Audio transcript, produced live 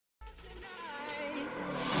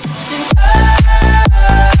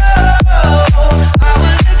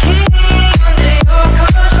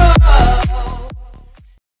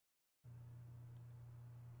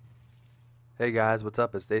Hey guys, what's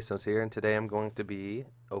up? It's Daystones here, and today I'm going to be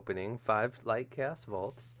opening 5 light chaos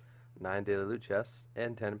vaults, 9 daily loot chests,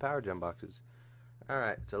 and 10 power gem boxes.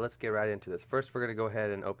 Alright, so let's get right into this. First, we're going to go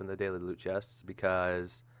ahead and open the daily loot chests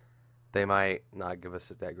because they might not give us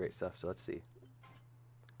that great stuff, so let's see.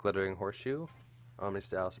 Glittering Horseshoe, Omni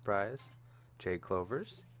Style Surprise, Jade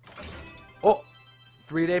Clovers. Oh!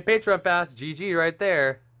 3-day Patreon Pass, GG right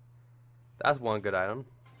there. That's one good item.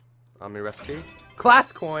 Omni Recipe.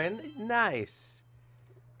 Class Coin, nice.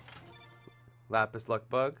 Lapis Luck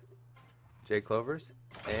Bug, Jade Clovers,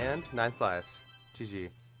 and 9th Lives. GG.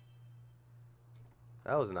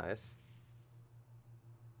 That was nice.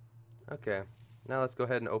 Okay, now let's go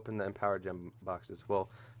ahead and open the Empowered Gem boxes.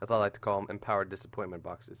 Well, that's all I like to call them, Empowered Disappointment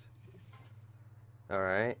boxes.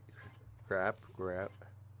 Alright. Grab.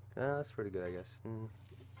 That's pretty good, I guess.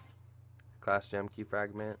 Class Gem Key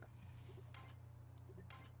Fragment.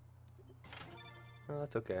 Oh,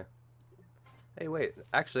 that's okay. Hey, wait.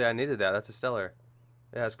 Actually, I needed that. That's a stellar.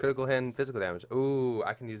 Yeah, it's critical hit and physical damage. Ooh,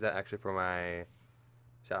 I can use that actually for my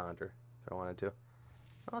Shadow Hunter if I wanted to.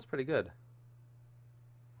 Oh, that's pretty good.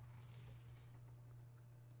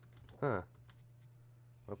 Huh.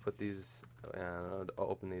 I'll put these. I'll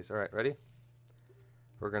open these. All right, ready?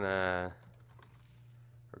 We're gonna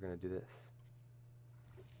do this.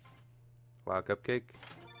 Wow, Cupcake.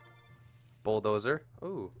 Bulldozer.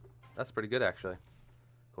 Ooh, that's pretty good actually.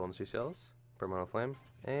 Golden Seashells, Permanent Flame,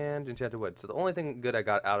 and Enchanted Wood. So the only thing good I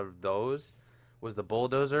got out of those was the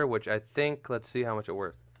Bulldozer, which I think, let's see how much it's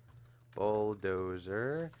worth.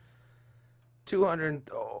 Bulldozer, 200.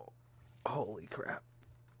 Oh, holy crap.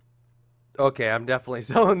 Okay, I'm definitely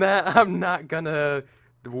selling that. I'm not gonna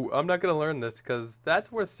learn this because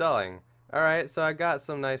that's worth selling. All right, so I got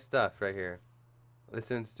some nice stuff right here. This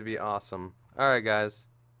seems to be awesome. All right, guys,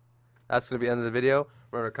 that's gonna be the end of the video.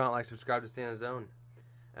 Remember to comment, like, subscribe to stay in the zone.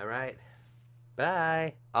 Alright,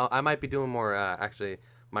 bye. I might be doing more, actually,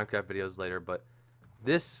 Minecraft videos later, but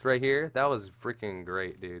this right here, that was freaking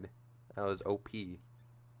great, dude. That was OP.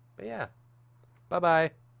 But yeah,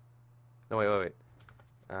 bye-bye. No, wait.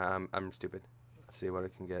 I'm stupid. Let's see what I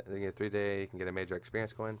can get. You can get a 3-day, you can get a major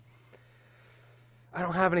experience coin. I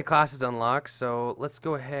don't have any classes unlocked, so let's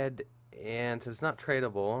go ahead and, since it's not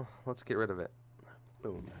tradable, let's get rid of it.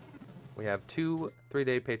 Boom. We have 2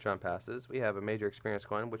 3-day Patreon passes. We have a major experience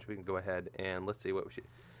coin, which we can go ahead and let's see what we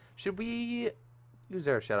should we use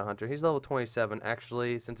our Shadow Hunter. He's level 27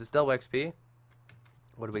 actually. Since it's double XP,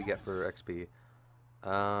 what do we get for XP?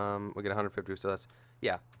 We get 150. So that's,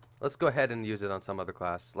 yeah. Let's go ahead and use it on some other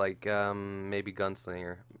class, like maybe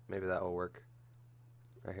Gunslinger. Maybe that will work.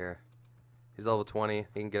 Right here. He's level 20.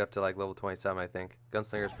 He can get up to like level 27, I think.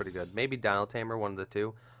 Gunslinger is pretty good. Maybe Dino Tamer, one of the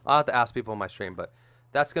two. I'll have to ask people on my stream, but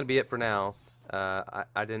that's going to be it for now.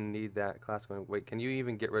 I didn't need that class coin. Wait, can you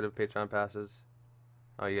even get rid of Patreon passes?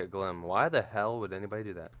 Oh, you get Glim. Why the hell would anybody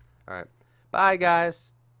do that? Alright. Bye,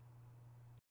 guys.